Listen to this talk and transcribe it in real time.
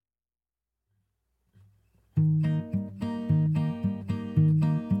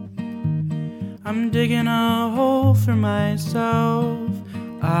I'm digging a hole for myself.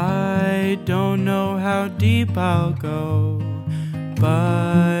 I don't know how deep I'll go,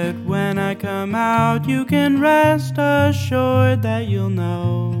 but when I come out, you can rest assured that you'll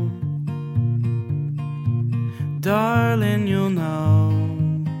know. Darling, you'll know.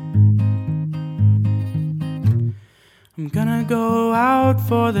 I'm gonna go out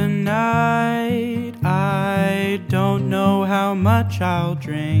for the night. I don't know how much I'll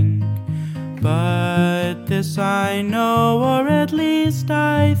drink, but this I know, or at least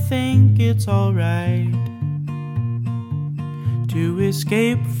I think it's alright to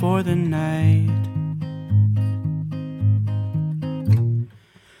escape for the night.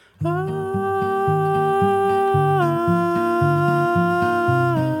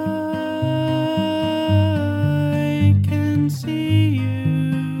 I can see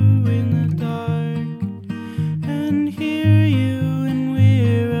you in the dark and hear you when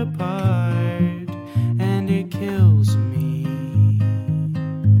we're apart, and it kills me.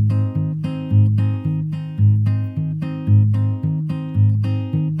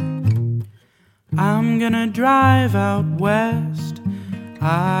 I'm gonna drive out west.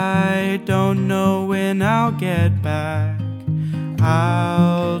 I don't know when I'll get back.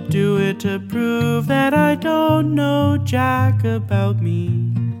 I'll do it to prove that I don't know jack about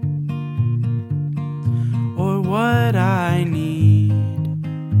me or what I need.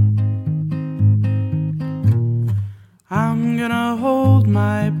 I'm gonna hold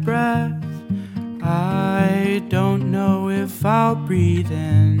my breath. I don't know if I'll breathe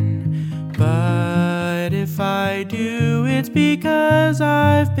in, but if I do, it's because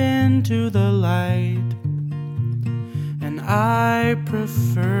I've been to the light, and I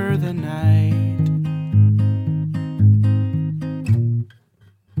prefer the night.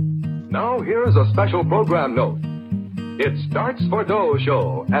 Now here's a special program note. It's Darts for Dough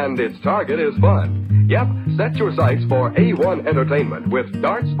show, and its target is fun. Yep, set your sights for A1 Entertainment with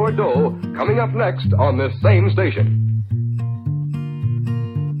Darts for Dough coming up next on this same station.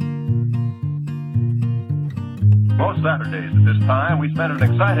 Most Saturdays at this time, we spend an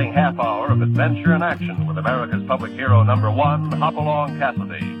exciting half hour of adventure and action with America's public hero #1, Hopalong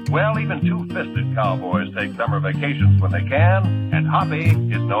Cassidy. Well, even two-fisted cowboys take summer vacations when they can, and Hoppy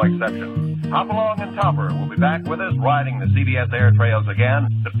is no exception. Hopalong and Topper will be back with us riding the CBS air trails again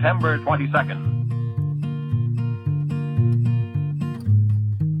September 22nd.